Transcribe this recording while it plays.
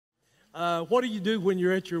What do you do when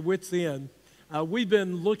you're at your wits' end? We've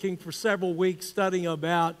been looking for several weeks studying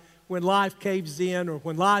about when life caves in or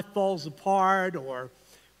when life falls apart or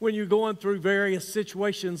when you're going through various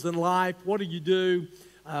situations in life. What do you do?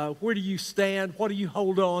 Where do you stand? What do you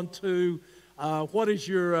hold on to? What is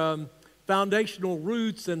your foundational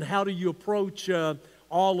roots, and how do you approach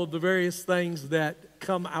all of the various things that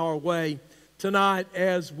come our way? Tonight,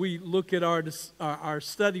 as we look at our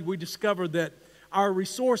study, we discover that our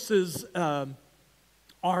resources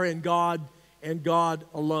are in God and God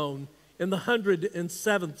alone. In the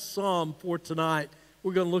 107th Psalm for tonight,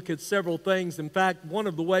 we're going to look at several things. In fact, one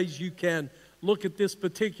of the ways you can look at this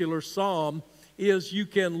particular psalm is you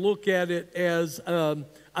can look at it as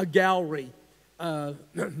a gallery.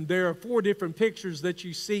 There are four different pictures that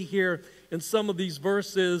you see here in some of these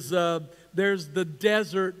verses. There's the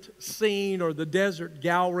desert scene or the desert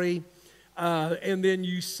gallery, and then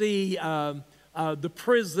you see the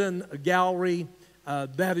prison gallery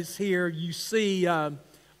that is here. You see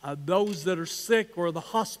those that are sick, or the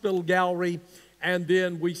hospital gallery, and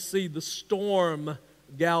then we see the storm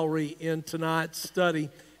gallery in tonight's study.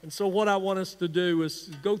 And so what I want us to do is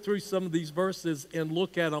go through some of these verses and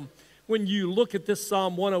look at them. When you look at this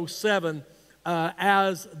Psalm 107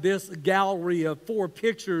 as this gallery of four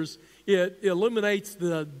pictures, it illuminates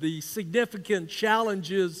the significant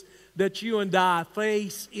challenges that you and I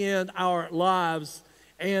face in our lives.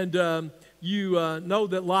 And you know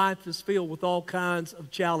that life is filled with all kinds of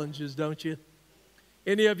challenges, don't you?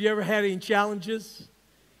 Any of you ever had any challenges?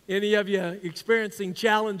 Any of you experiencing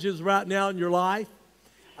challenges right now in your life?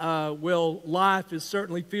 Well, life is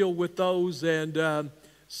certainly filled with those, and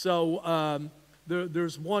so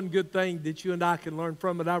there's one good thing that you and I can learn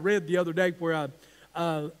from it. I read the other day where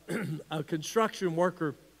a construction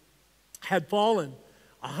worker had fallen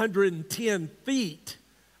 110 feet,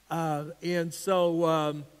 and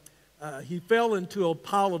so he fell into a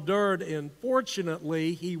pile of dirt, and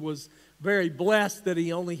fortunately he was very blessed that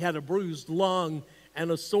he only had a bruised lung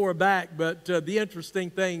and a sore back. But the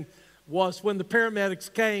interesting thing was when the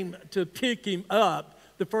paramedics came to pick him up,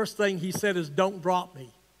 the first thing he said is, "Don't drop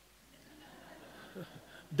me."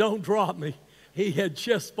 Don't drop me. He had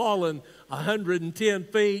just fallen 110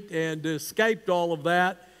 feet and escaped all of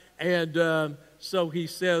that, and so he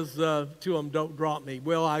says to him, "Don't drop me."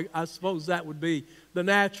 Well, I suppose that would be the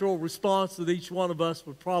natural response that each one of us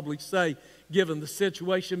would probably say, given the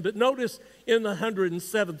situation. But notice in the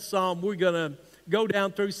 107th Psalm, we're going to go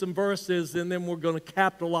down through some verses, and then we're going to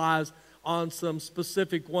capitalize on some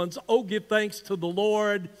specific ones. "Oh, give thanks to the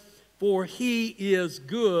Lord, for he is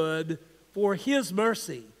good, for his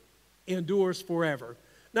mercy endures forever."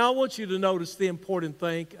 Now, I want you to notice the important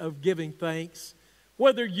thing of giving thanks.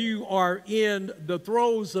 Whether you are in the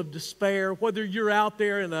throes of despair, whether you're out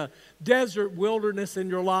there in a desert wilderness in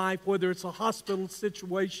your life, whether it's a hospital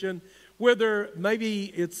situation, whether maybe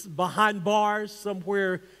it's behind bars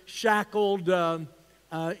somewhere, shackled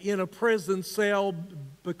in a prison cell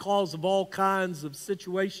because of all kinds of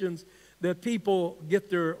situations that people get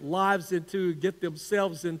their lives into, get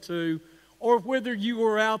themselves into, or whether you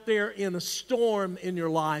are out there in a storm in your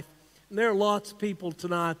life. And there are lots of people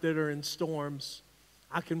tonight that are in storms.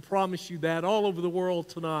 I can promise you that all over the world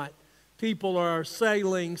tonight, people are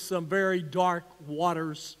sailing some very dark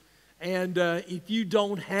waters. And if you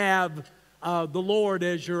don't have the Lord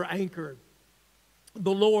as your anchor,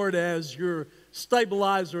 the Lord as your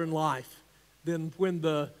stabilizer in life, then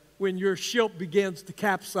when your ship begins to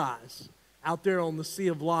capsize out there on the sea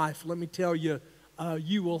of life, let me tell you,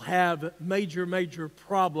 you will have major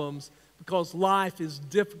problems, because life is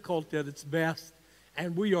difficult at its best.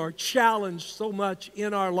 And we are challenged so much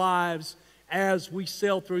in our lives as we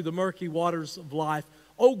sail through the murky waters of life.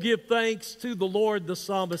 "Oh, give thanks to the Lord," the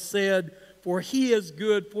psalmist said, "for he is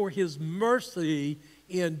good, for his mercy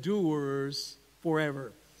endures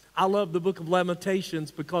forever." I love the book of Lamentations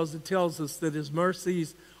because it tells us that his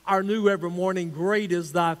mercies are new every morning. "Great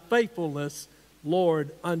is thy faithfulness,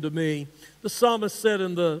 Lord, unto me." The psalmist said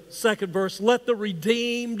in the second verse, "Let the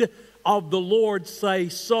redeemed of the Lord say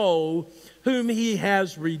so, whom he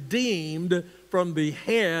has redeemed from the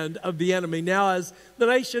hand of the enemy." Now, as the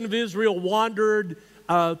nation of Israel wandered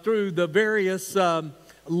through the various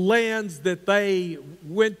lands that they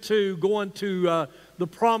went to, going to the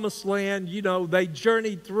promised land, you know, they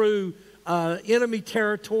journeyed through enemy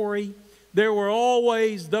territory. There were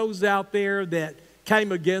always those out there that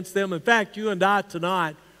came against them. In fact, you and I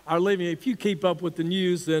tonight are living, if you keep up with the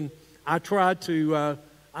news, and I try to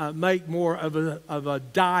make more of a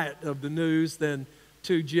diet of the news than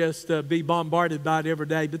to just be bombarded by it every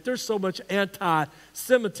day. But there's so much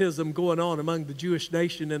anti-Semitism going on among the Jewish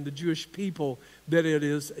nation and the Jewish people that it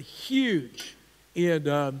is huge in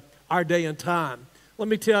our day and time. Let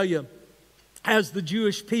me tell you, as the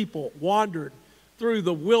Jewish people wandered through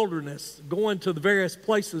the wilderness, going to the various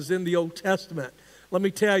places in the Old Testament, let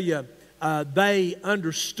me tell you, they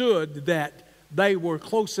understood that they were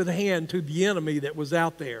close at hand to the enemy that was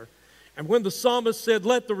out there. And when the psalmist said,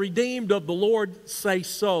 "Let the redeemed of the Lord say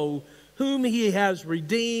so, whom he has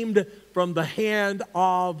redeemed from the hand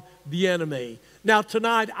of the enemy." Now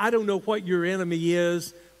tonight, I don't know what your enemy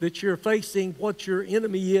is that you're facing, what your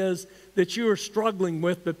enemy is that you are struggling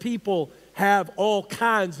with, but people have all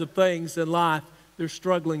kinds of things in life they're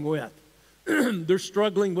struggling with. They're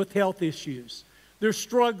struggling with health issues. They're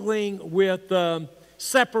struggling with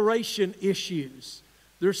separation issues.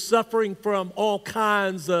 They're suffering from all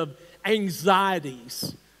kinds of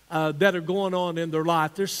anxieties that are going on in their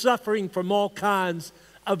life. They're suffering from all kinds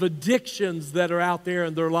of addictions that are out there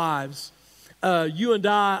in their lives. You and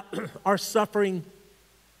I are suffering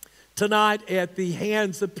tonight at the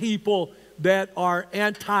hands of people that are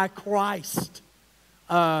anti-Christ,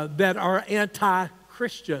 that are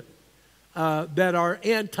anti-Christian, that are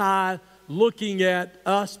anti-looking at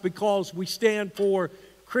us because we stand for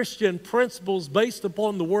Christian principles based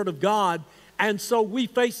upon the Word of God. And so we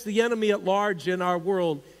face the enemy at large in our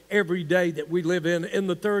world every day that we live in. In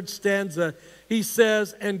the third stanza, he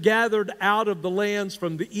says, "And gathered out of the lands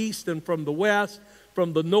from the east and from the west,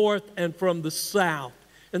 from the north and from the south."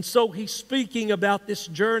 And so he's speaking about this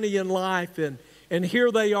journey in life, and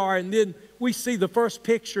here they are. And then we see the first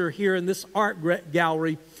picture here in this art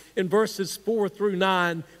gallery in verses 4 through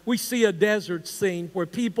 9. We see a desert scene where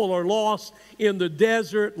people are lost in the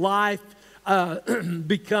desert. Life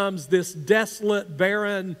becomes this desolate,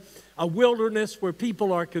 barren wilderness where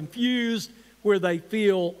people are confused, where they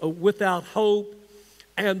feel without hope.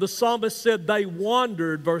 And the psalmist said they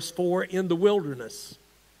wandered, verse 4, in the wilderness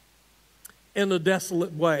in a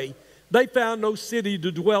desolate way. They found no city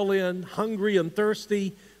to dwell in, hungry and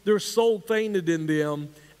thirsty. Their soul fainted in them.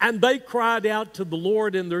 And they cried out to the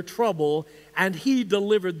Lord in their trouble, and he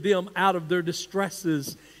delivered them out of their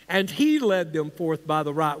distresses. And he led them forth by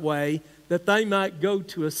the right way, that they might go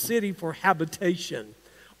to a city for habitation.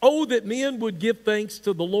 Oh, that men would give thanks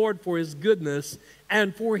to the Lord for his goodness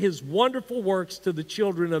and for his wonderful works to the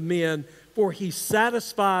children of men. For he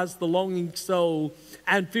satisfies the longing soul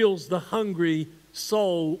and fills the hungry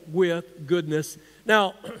soul with goodness.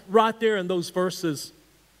 Now, right there in those verses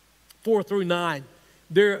 4 through 9,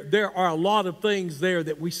 there are a lot of things there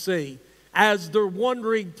that we see as they're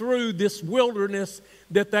wandering through this wilderness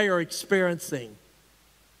that they are experiencing.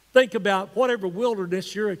 Think about whatever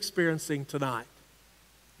wilderness you're experiencing tonight.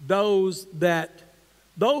 Those that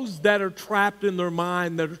are trapped in their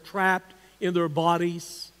mind, that are trapped in their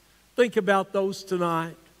bodies. Think about those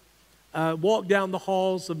tonight. Walk down the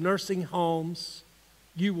halls of nursing homes.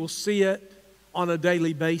 You will see it on a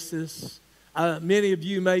daily basis. Many of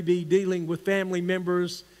you may be dealing with family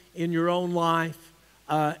members in your own life,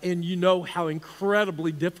 and you know how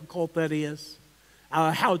incredibly difficult that is,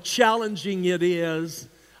 how challenging it is,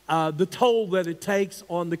 the toll that it takes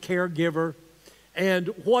on the caregiver. And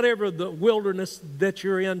whatever the wilderness that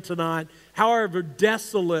you're in tonight, however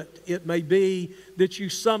desolate it may be, that you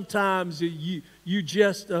sometimes you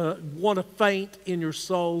just want to faint in your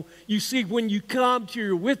soul. You see, when you come to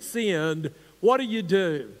your wits' end, what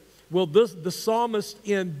do? Well, the psalmist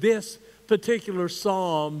in this particular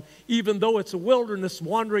psalm, even though it's a wilderness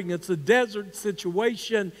wandering, it's a desert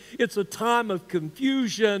situation, it's a time of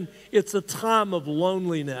confusion, it's a time of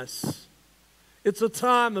loneliness. It's a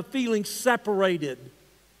time of feeling separated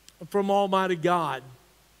from Almighty God.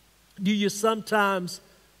 Do you sometimes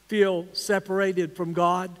feel separated from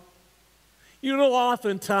God? You know,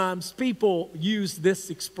 oftentimes people use this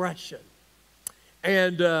expression.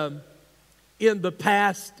 And in the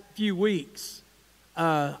past few weeks,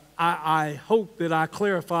 I hope that I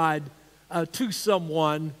clarified to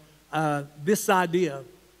someone this idea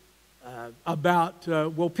about,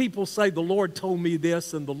 well, people say the Lord told me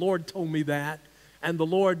this and the Lord told me that. And the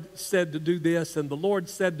Lord said to do this, and the Lord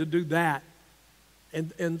said to do that.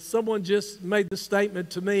 And someone just made the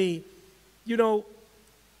statement to me, you know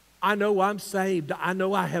I'm saved. I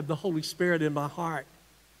know I have the Holy Spirit in my heart.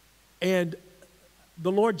 And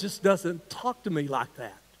the Lord just doesn't talk to me like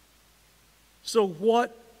that. So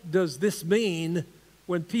what does this mean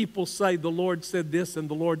when people say the Lord said this and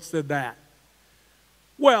the Lord said that?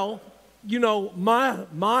 Well, you know,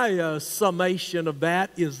 my summation of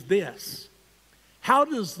that is this. How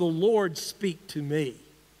does the Lord speak to me?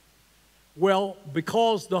 Well,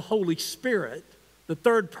 because the Holy Spirit the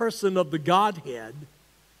third person of the Godhead,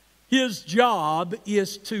 his job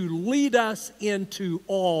is to lead us into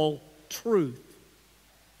all truth.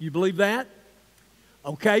 You believe that?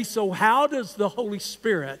 Okay, so how does the Holy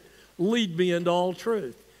Spirit lead me into all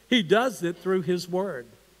truth? He does it through his word.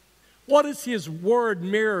 What does his word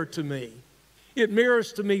mirror to me? It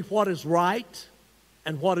mirrors to me what is right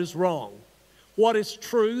and what is wrong, what is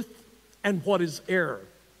truth and what is error.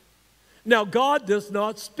 Now, God does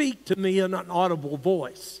not speak to me in an audible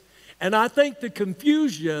voice. And I think the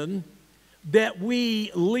confusion that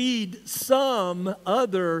we lead some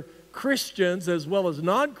other Christians as well as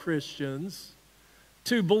non-Christians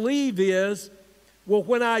to believe is, well,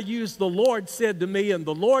 when I use the Lord said to me and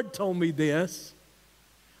the Lord told me this,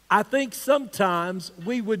 I think sometimes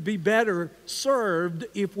we would be better served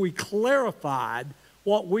if we clarified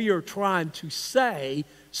what we are trying to say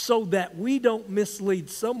so that we don't mislead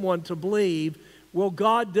someone to believe, well,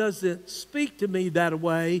 God doesn't speak to me that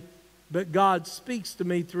way, but God speaks to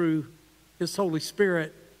me through his Holy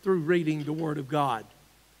Spirit through reading the Word of God.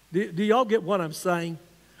 Do y'all get what I'm saying?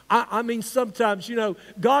 I mean, sometimes,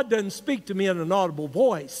 God doesn't speak to me in an audible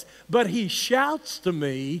voice, but he shouts to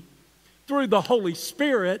me through the Holy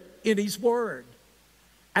Spirit in his Word.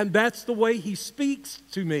 And that's the way he speaks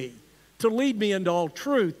to me, to lead me into all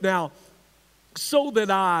truth. Now, so that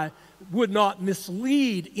I would not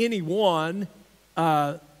mislead anyone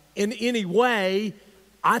in any way,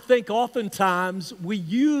 I think oftentimes we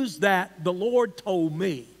use that the Lord told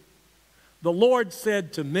me, the Lord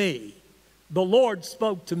said to me, the Lord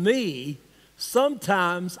spoke to me.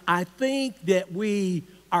 Sometimes I think that we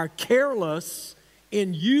are careless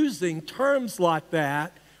in using terms like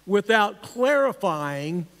that without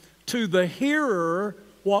clarifying to the hearer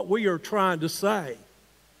what we are trying to say.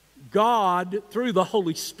 God, through the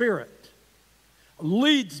Holy Spirit,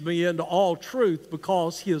 leads me into all truth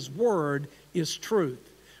because his word is truth.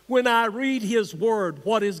 When I read his word,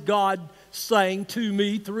 what is God saying to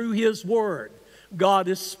me through his word? God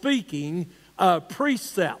is speaking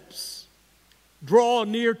precepts. Draw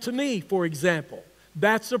near to me, for example.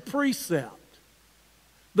 That's a precept.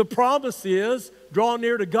 The promise is draw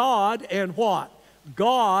near to God and what?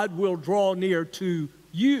 God will draw near to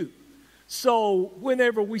you. So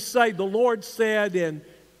whenever we say the Lord said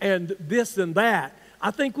and this and that,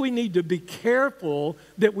 I think we need to be careful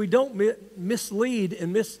that we don't mislead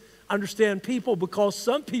and misunderstand people, because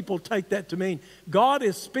some people take that to mean God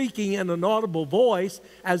is speaking in an audible voice,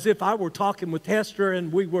 as if I were talking with Hester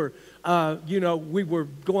and we were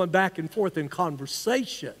going back and forth in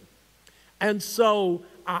conversation. And so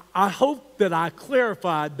I hope that I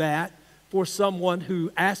clarified that for someone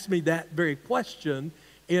who asked me that very question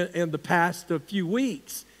in the past few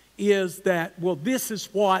weeks, is that, well, this is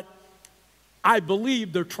what I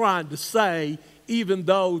believe they're trying to say, even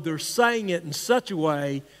though they're saying it in such a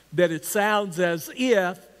way that it sounds as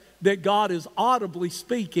if that God is audibly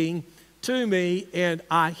speaking to me, and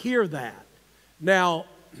I hear that. Now,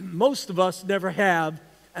 most of us never have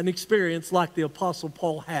an experience like the Apostle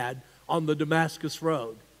Paul had on the Damascus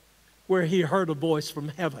Road, where he heard a voice from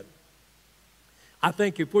heaven. I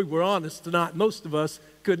think if we were honest tonight, most of us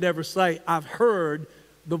could never say, I've heard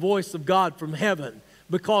the voice of God from heaven.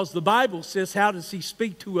 Because the Bible says, how does he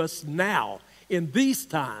speak to us now? In these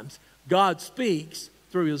times, God speaks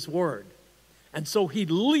through his word. And so he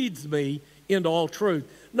leads me into all truth.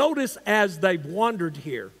 Notice as they've wandered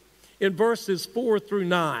here, in verses 4 through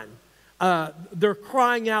 9, they're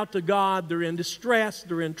crying out to God. They're in distress.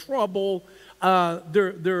 They're in trouble.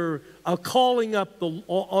 They're calling up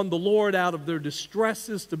on the Lord out of their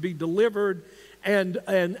distresses to be delivered.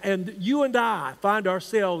 And you and I find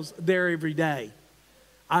ourselves there every day.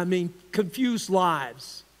 I mean, confused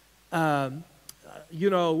lives. Many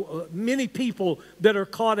people that are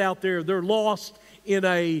caught out there, they're lost in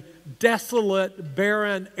a desolate,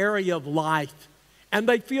 barren area of life. And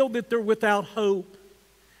they feel that they're without hope.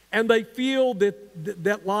 And they feel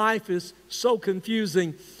that life is so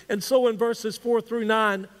confusing. And so in verses 4 through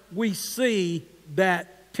 9, we see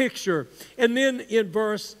that picture. And then in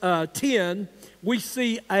verse 10, we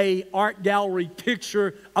see an art gallery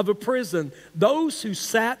picture of a prison. Those who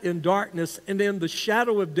sat in darkness and in the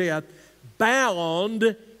shadow of death,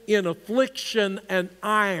 bound in affliction and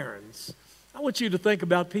irons. I want you to think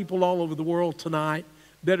about people all over the world tonight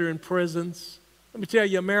that are in prisons. Let me tell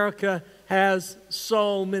you, America has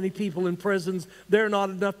so many people in prisons. There are not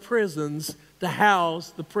enough prisons to house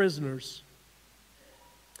the prisoners.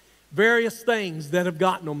 Various things that have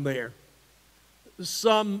gotten them there.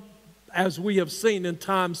 Some, as we have seen in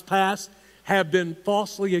times past, have been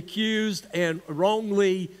falsely accused and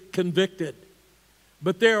wrongly convicted.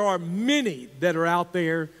 But there are many that are out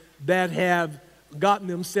there that have gotten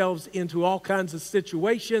themselves into all kinds of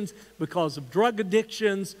situations because of drug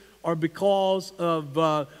addictions or because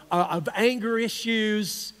of anger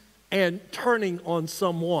issues and turning on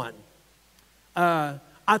someone. I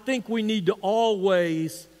think we need to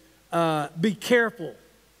always be careful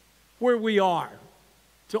where we are,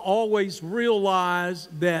 to always realize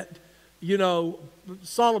that, you know,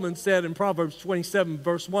 Solomon said in Proverbs 27,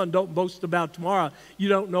 verse 1, don't boast about tomorrow. You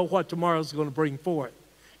don't know what tomorrow is going to bring forth.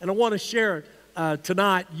 And I want to share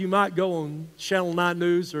tonight. You might go on Channel 9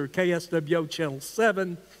 News or KSWO Channel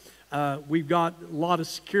 7. We've got a lot of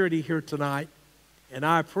security here tonight, and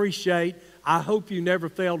I hope you never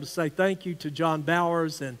fail to say thank you to John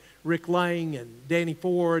Bowers and Rick Lang and Danny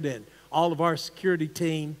Ford and all of our security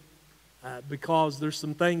team, because there's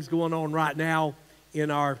some things going on right now in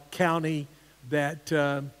our county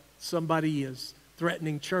that somebody is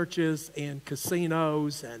threatening churches and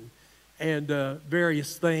casinos and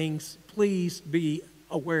various things. Please be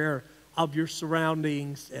aware of your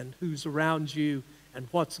surroundings and who's around you and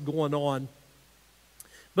what's going on.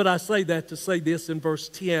 But I say that to say this in verse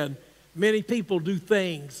 10. Many people do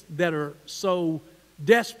things that are so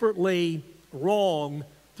desperately wrong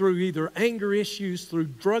through either anger issues, through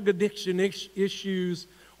drug addiction issues,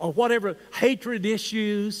 or whatever, hatred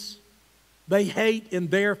issues. They hate, and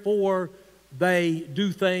therefore they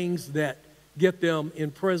do things that get them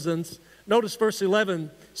in prisons. Notice verse 11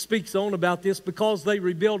 speaks on about this, because they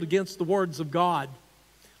rebelled against the words of God.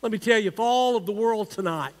 Let me tell you, if all of the world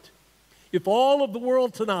tonight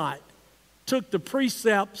took the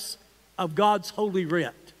precepts of God's holy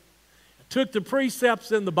writ, took the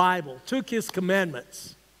precepts in the Bible, took His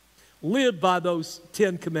commandments, lived by those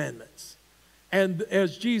 10 commandments, and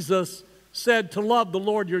as Jesus said, to love the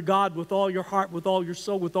Lord your God with all your heart, with all your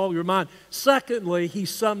soul, with all your mind. Secondly, He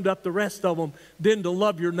summed up the rest of them, then to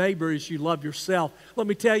love your neighbor as you love yourself. Let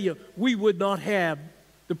me tell you, we would not have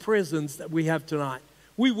the prisons that we have tonight.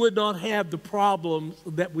 We would not have the problems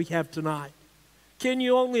that we have tonight. Can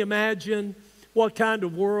you only imagine what kind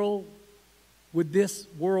of world would this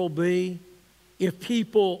world be if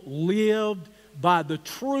people lived by the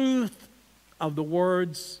truth of the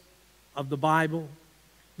words of the Bible?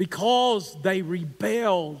 Because they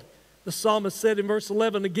rebelled, the psalmist said in verse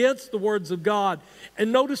 11, against the words of God.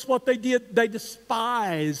 And notice what they did. They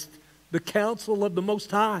despised the counsel of the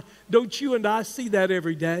Most High. Don't you and I see that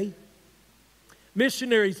every day?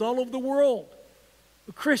 Missionaries all over the world,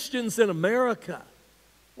 Christians in America,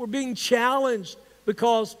 we're being challenged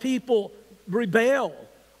because people rebel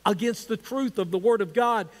against the truth of the Word of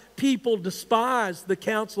God. People despise the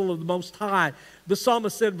counsel of the Most High. The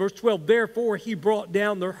psalmist said in verse 12, therefore He brought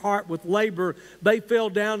down their heart with labor. They fell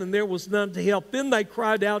down and there was none to help. Then they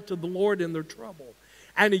cried out to the Lord in their trouble,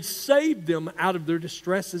 and He saved them out of their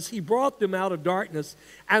distresses. He brought them out of darkness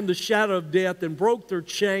and the shadow of death and broke their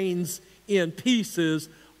chains in pieces.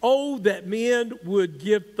 Oh, that men would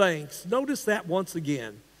give thanks. Notice that once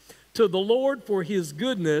again. To the Lord for His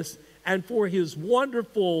goodness and for His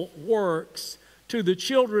wonderful works, to the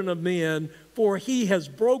children of men, for He has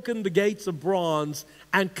broken the gates of bronze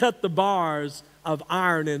and cut the bars of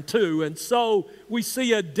iron in two. And so we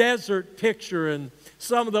see a desert picture in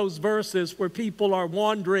some of those verses where people are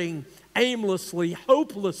wandering aimlessly,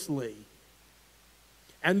 hopelessly.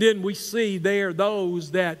 And then we see there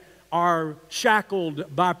those that are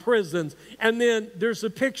shackled by prisons. And then there's a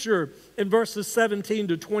picture in verses 17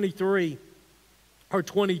 to 23 or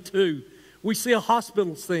 22. We see a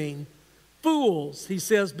hospital scene. Fools, he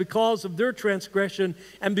says, because of their transgression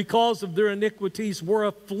and because of their iniquities were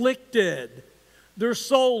afflicted. Their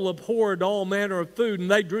soul abhorred all manner of food, and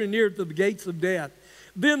they drew near to the gates of death.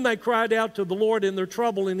 Then they cried out to the Lord in their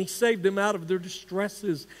trouble, and He saved them out of their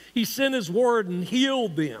distresses. He sent His word and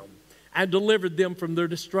healed them and delivered them from their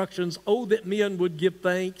destructions. Oh, that men would give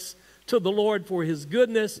thanks to the Lord for His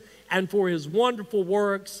goodness and for His wonderful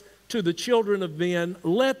works. To the children of men,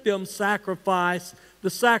 let them sacrifice the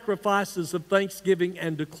sacrifices of thanksgiving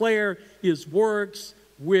and declare His works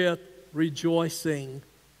with rejoicing.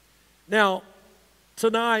 Now,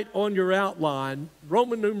 tonight on your outline,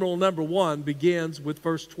 Roman numeral number 1 begins with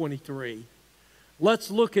verse 23. Let's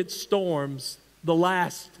look at storms, the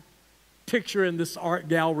last picture in this art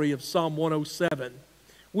gallery of Psalm 107.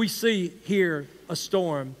 We see here a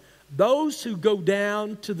storm. Those who go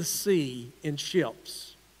down to the sea in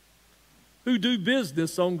ships, who do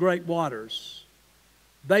business on great waters,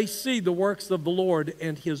 they see the works of the Lord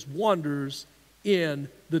and His wonders in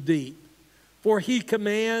the deep. For He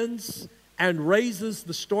commands and raises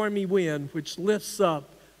the stormy wind, which lifts up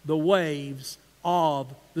the waves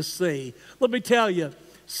of the sea. Let me tell you,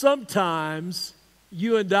 sometimes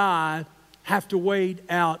you and I have to wade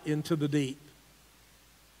out into the deep.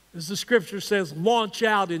 As the scripture says, launch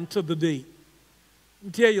out into the deep. I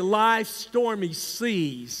tell you, life's stormy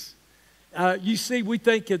seas. You see, we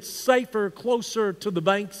think it's safer closer to the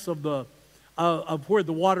banks of where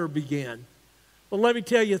the water began. But let me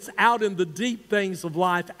tell you, it's out in the deep things of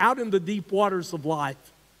life, out in the deep waters of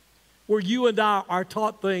life, where you and I are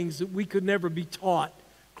taught things that we could never be taught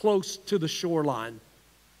close to the shoreline.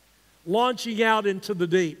 Launching out into the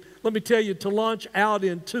deep. Let me tell you, to launch out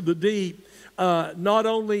into the deep, not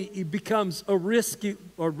only it becomes a risky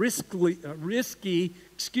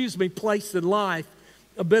place in life,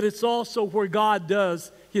 but it's also where God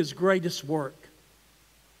does His greatest work.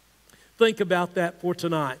 Think about that for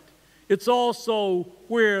tonight. It's also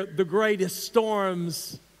where the greatest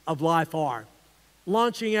storms of life are.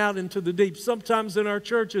 Launching out into the deep. Sometimes in our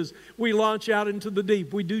churches, we launch out into the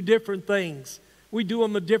deep. We do different things. We do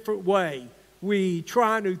them a different way. We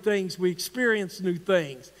try new things. We experience new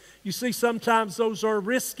things. You see, sometimes those are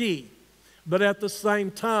risky, but at the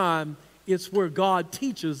same time, it's where God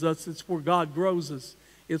teaches us. It's where God grows us.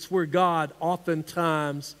 It's where God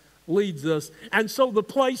oftentimes leads us. And so the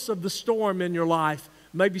place of the storm in your life,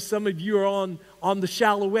 maybe some of you are on the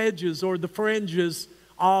shallow edges or the fringes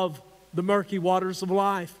of the murky waters of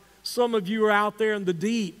life. Some of you are out there in the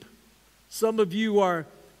deep. Some of you are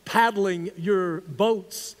paddling your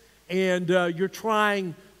boats and you're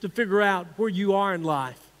trying to figure out where you are in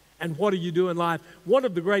life and what do you do in life. One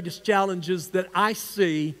of the greatest challenges that I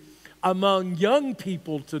see among young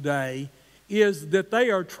people today is that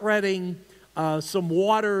they are treading some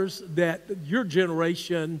waters that your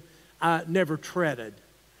generation never treaded.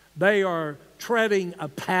 They are treading a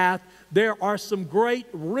path. There are some great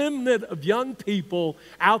remnant of young people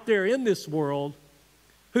out there in this world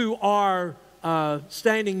who are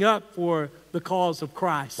standing up for the cause of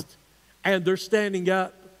Christ. And they're standing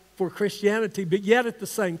up for Christianity. But yet at the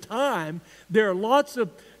same time, there are lots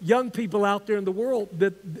of young people out there in the world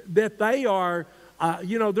that they are,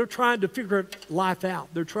 they're trying to figure life out.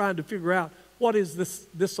 They're trying to figure out, what is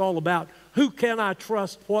this all about? Who can I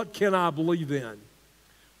trust? What can I believe in?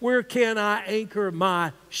 Where can I anchor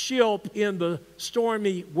my ship in the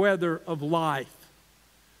stormy weather of life?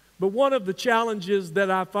 But one of the challenges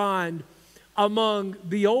that I find among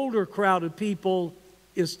the older crowd of people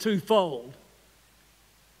is twofold.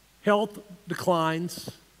 Health declines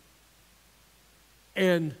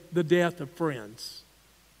and the death of friends.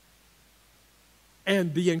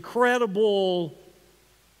 And the incredible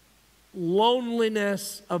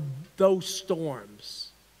loneliness of those storms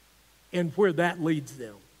and where that leads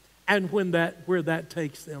them and where that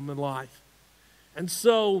takes them in life. And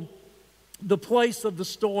so the place of the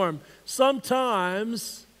storm,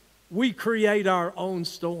 sometimes we create our own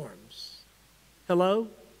storms. Hello?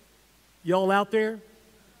 Y'all out there?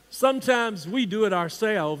 Sometimes we do it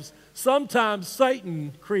ourselves. Sometimes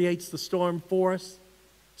Satan creates the storm for us.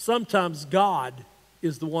 Sometimes God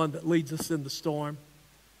is the one that leads us in the storm.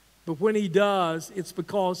 But when he does, it's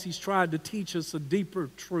because he's trying to teach us a deeper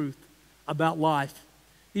truth about life.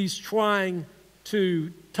 He's trying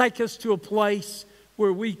to take us to a place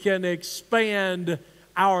where we can expand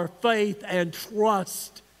our faith and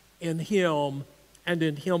trust in him and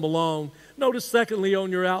in him alone. Notice secondly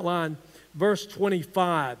on your outline, verse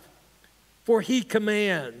 25. For he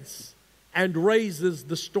commands and raises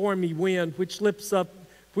the stormy wind, which lifts up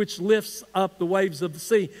the waves of the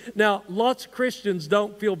sea. Now, lots of Christians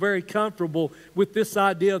don't feel very comfortable with this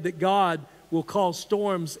idea that God will cause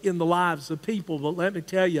storms in the lives of people. But let me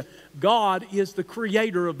tell you, God is the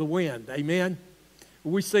creator of the wind. Amen?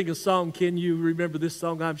 We sing a song, can you remember this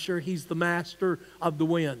song? I'm sure he's the master of the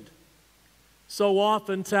wind. So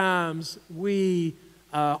oftentimes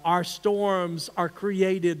our storms are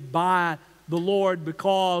created by the Lord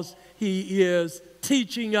because he is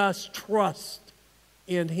teaching us trust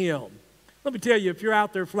in him. Let me tell you, if you're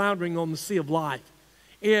out there floundering on the sea of life,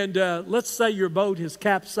 and let's say your boat has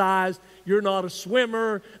capsized, you're not a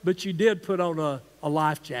swimmer, but you did put on a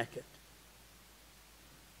life jacket.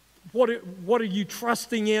 What are you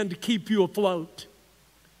trusting in to keep you afloat?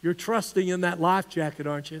 You're trusting in that life jacket,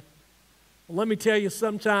 aren't you? Well, let me tell you,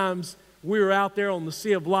 sometimes we're out there on the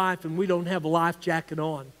sea of life and we don't have a life jacket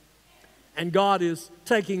on. And God is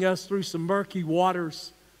taking us through some murky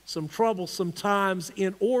waters, some troublesome times,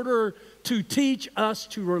 in order to teach us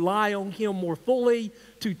to rely on him more fully,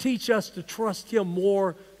 to teach us to trust him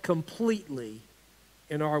more completely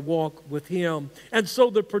in our walk with him. And so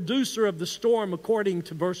the producer of the storm, according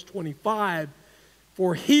to verse 25,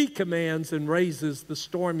 for he commands and raises the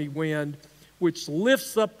stormy wind, which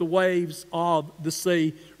lifts up the waves of the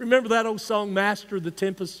sea. Remember that old song, Master, the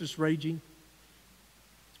tempest is raging?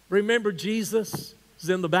 Remember Jesus is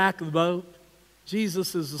in the back of the boat,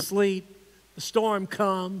 Jesus is asleep. The storm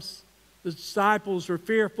comes. The disciples are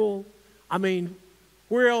fearful. I mean,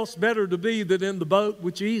 where else better to be than in the boat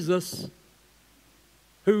with Jesus,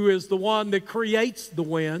 who is the one that creates the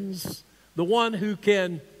winds, the one who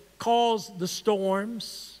can cause the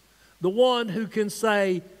storms, the one who can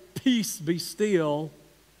say, "Peace, be still,"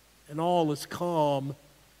 and all is calm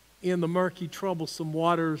in the murky, troublesome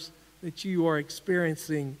waters that you are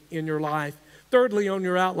experiencing in your life. Thirdly, on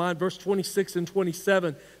your outline, verse 26 and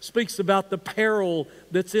 27 speaks about the peril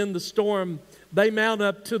that's in the storm. They mount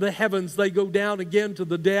up to the heavens. They go down again to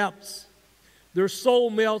the depths. Their soul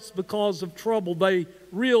melts because of trouble. They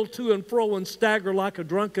reel to and fro and stagger like a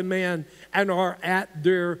drunken man and are at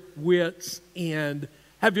their wits' end.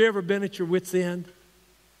 Have you ever been at your wits' end?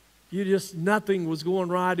 Nothing was going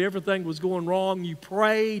right. Everything was going wrong. You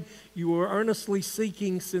prayed. You were earnestly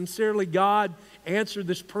seeking sincerely, "God, answer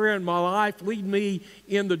this prayer in my life. Lead me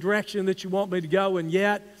in the direction that you want me to go." And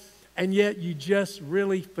yet you just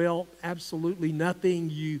really felt absolutely nothing.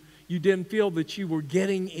 You didn't feel that you were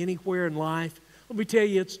getting anywhere in life. Let me tell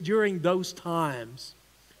you, it's during those times.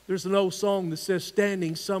 There's an old song that says,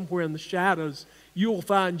 "Standing somewhere in the shadows, you'll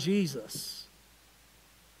find Jesus."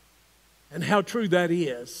 And how true that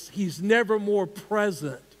is. He's never more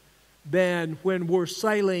present than when we're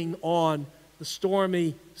sailing on the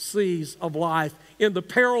stormy seas of life. In the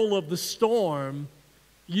peril of the storm,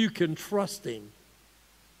 you can trust Him.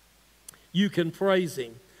 You can praise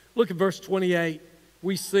Him. Look at verse 28.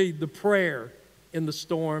 We see the prayer in the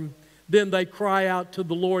storm. Then they cry out to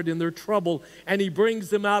the Lord in their trouble, and He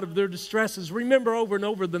brings them out of their distresses. Remember over and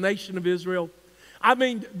over the nation of Israel. I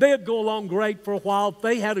mean, they'd go along great for a while. If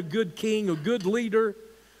they had a good king, a good leader,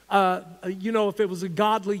 if it was a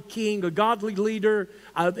godly king, a godly leader,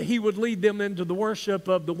 he would lead them into the worship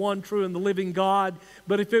of the one true and the living God.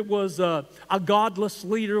 But if it was a godless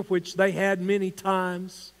leader, which they had many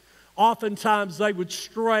times, oftentimes they would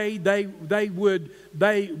stray. They would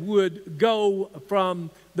go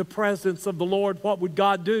from the presence of the Lord. What would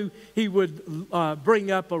God do? He would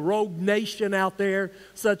bring up a rogue nation out there,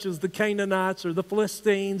 such as the Canaanites or the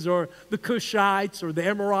Philistines or the Cushites or the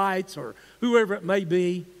Amorites or whoever it may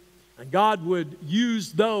be. And God would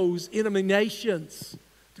use those enemy nations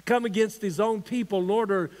to come against His own people in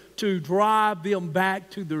order to drive them back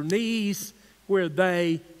to their knees, where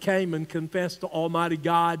they came and confessed to Almighty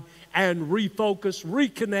God and refocused,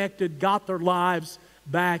 reconnected, got their lives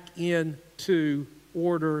back into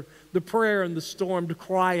order. The prayer in the storm, to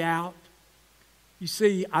cry out. You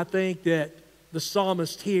see, I think that the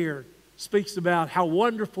psalmist here speaks about how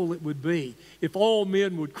wonderful it would be if all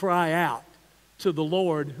men would cry out to the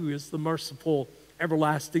Lord, who is the merciful,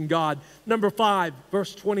 everlasting God. Number 5,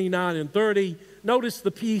 verse 29 and 30. Notice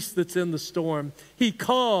the peace that's in the storm. He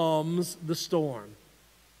calms the storm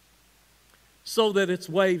so that its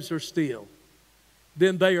waves are still.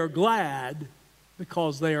 Then they are glad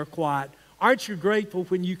because they are quiet. Aren't you grateful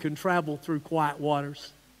when you can travel through quiet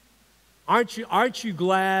waters? Aren't you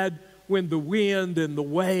glad when the wind and the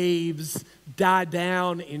waves die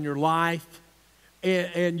down in your life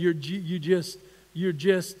and you're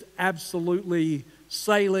just absolutely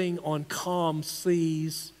sailing on calm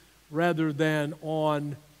seas rather than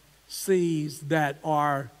on seas that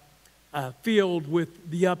are filled with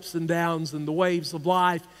the ups and downs and the waves of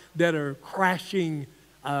life that are crashing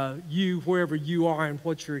you wherever you are and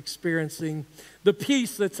what you're experiencing. The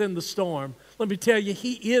peace that's in the storm. Let me tell you,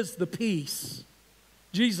 He is the peace.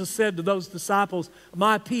 Jesus said to those disciples,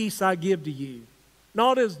 "My peace I give to you,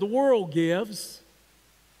 not as the world gives."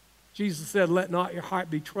 Jesus said, "Let not your heart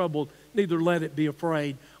be troubled, neither let it be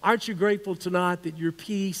afraid." Aren't you grateful tonight that your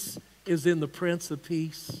peace is in the Prince of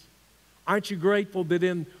Peace? Aren't you grateful that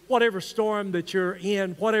in whatever storm that you're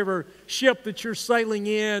in, whatever ship that you're sailing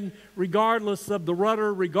in, regardless of the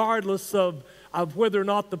rudder, regardless of whether or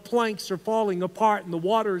not the planks are falling apart and the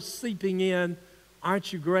water is seeping in,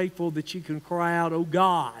 aren't you grateful that you can cry out, "Oh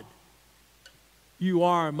God, you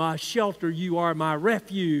are my shelter, you are my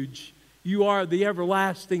refuge, you are the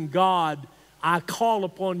everlasting God. I call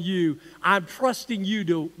upon you. I'm trusting you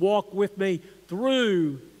to walk with me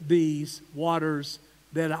through these waters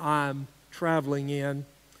that I'm traveling in."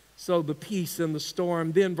 So the peace in the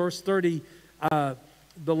storm. Then verse 30,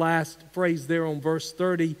 the last phrase there on verse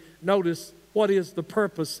 30, notice what is the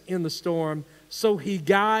purpose in the storm. So He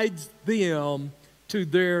guides them to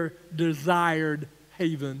their desired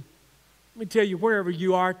haven. Let me tell you, wherever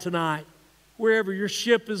you are tonight, wherever your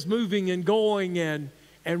ship is moving and going and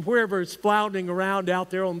wherever it's floundering around out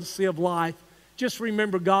there on the sea of life, just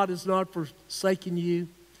remember God has not forsaken you.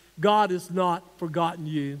 God has not forgotten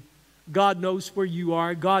you. God knows where you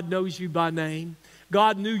are. God knows you by name.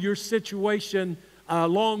 God knew your situation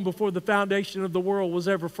long before the foundation of the world was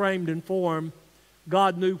ever framed and formed.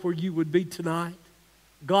 God knew where you would be tonight.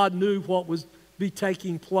 God knew what would be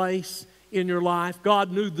taking place in your life.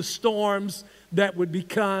 God knew the storms that would be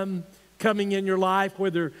coming in your life,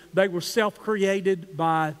 whether they were self-created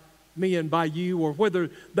by me and by you, or whether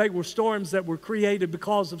they were storms that were created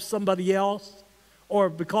because of somebody else, or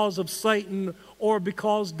because of Satan, or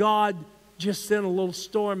because God just sent a little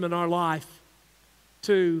storm in our life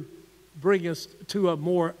to bring us to a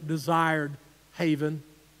more desired haven.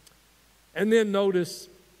 And then notice,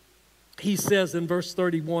 he says in verse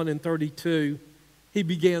 31 and 32, he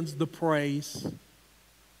begins the praise.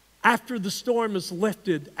 After the storm is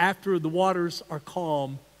lifted, after the waters are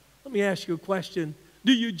calm, let me ask you a question.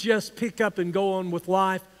 Do you just pick up and go on with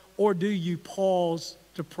life, or do you pause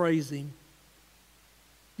to praise him?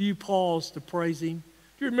 Do you pause to praise him?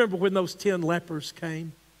 Do you remember when those 10 lepers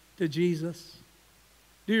came to Jesus?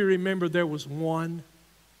 Do you remember there was one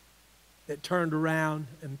that turned around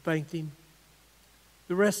and thanked him?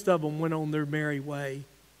 The rest of them went on their merry way.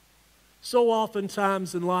 So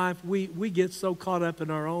oftentimes in life, we get so caught up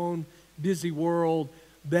in our own busy world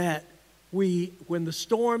that when the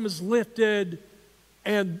storm is lifted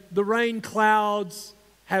and the rain clouds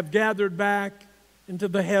have gathered back into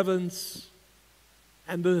the heavens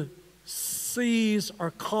and the seas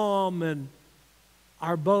are calm and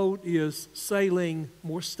our boat is sailing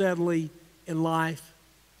more steadily in life,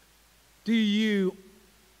 do you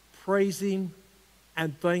praise him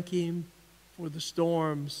and thank him for the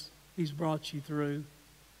storms he's brought you through?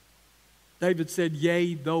 David said,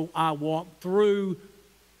 yea, though I walk through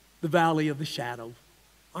the valley of the shadow.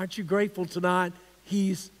 Aren't you grateful tonight?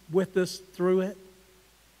 He's with us through it.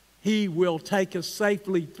 He will take us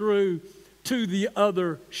safely through to the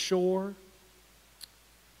other shore.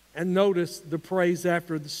 And notice the praise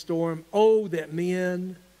after the storm. Oh, that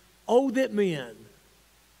men.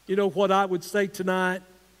 You know what I would say tonight?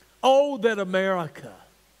 Oh, that America.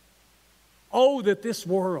 Oh, that this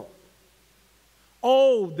world.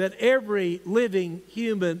 Oh, that every living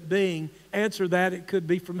human being, answer that, it could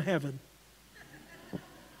be from heaven.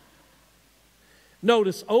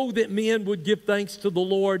 Notice, oh, that men would give thanks to the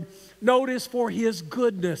Lord. Notice, for his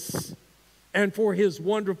goodness and for his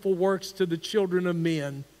wonderful works to the children of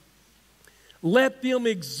men. Let them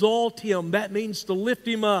exalt him. That means to lift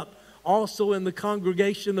him up. Also in the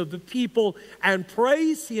congregation of the people, and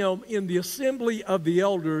praise him in the assembly of the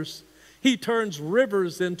elders. He turns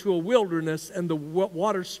rivers into a wilderness and the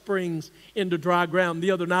water springs into dry ground.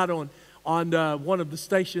 The other night on one of the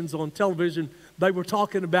stations on television, they were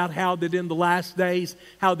talking about how that in the last days,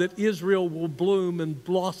 how that Israel will bloom and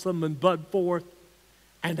blossom and bud forth,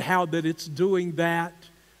 and how that it's doing that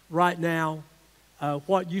right now.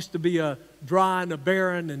 What used to be a dry and a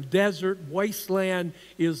barren and desert wasteland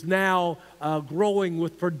is now growing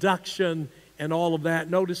with production and all of that.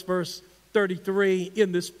 Notice verse 33,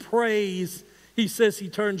 in this praise, he says he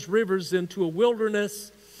turns rivers into a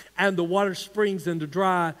wilderness and the water springs into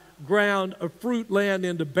dry ground, a fruit land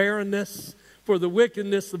into barrenness, for the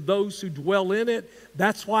wickedness of those who dwell in it.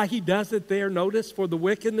 That's why he does it there, notice, for the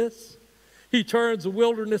wickedness. He turns the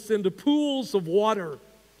wilderness into pools of water.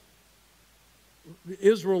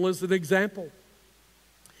 Israel is an example.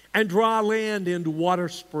 And dry land into water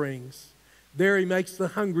springs. There he makes the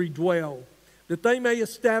hungry dwell, that they may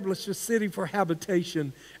establish a city for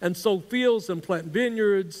habitation, and sow fields and plant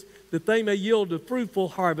vineyards, that they may yield a fruitful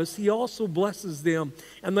harvest. He also blesses them,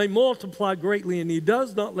 and they multiply greatly, and he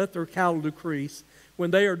does not let their cattle decrease. When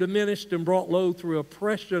they are diminished and brought low through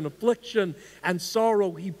oppression, affliction, and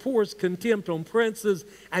sorrow, he pours contempt on princes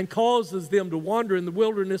and causes them to wander in the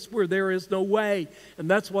wilderness where there is no way. And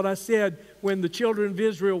that's what I said, when the children of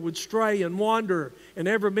Israel would stray and wander, and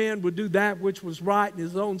every man would do that which was right in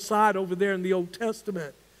his own sight over there in the Old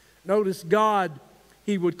Testament. Notice God,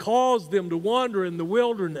 he would cause them to wander in the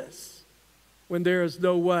wilderness when there is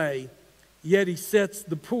no way. Yet he sets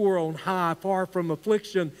the poor on high, far from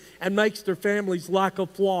affliction, and makes their families like a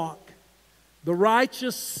flock. The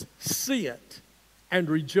righteous see it and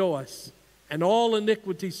rejoice, and all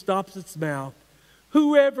iniquity stops its mouth.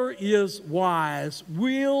 Whoever is wise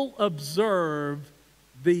will observe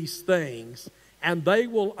these things, and they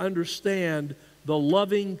will understand the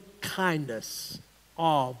loving kindness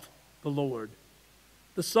of the Lord.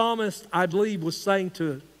 The psalmist, I believe, was saying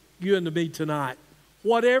to you and to me tonight,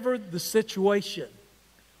 whatever the situation,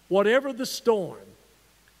 whatever the storm,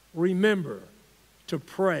 remember to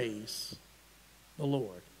praise the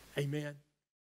Lord. Amen.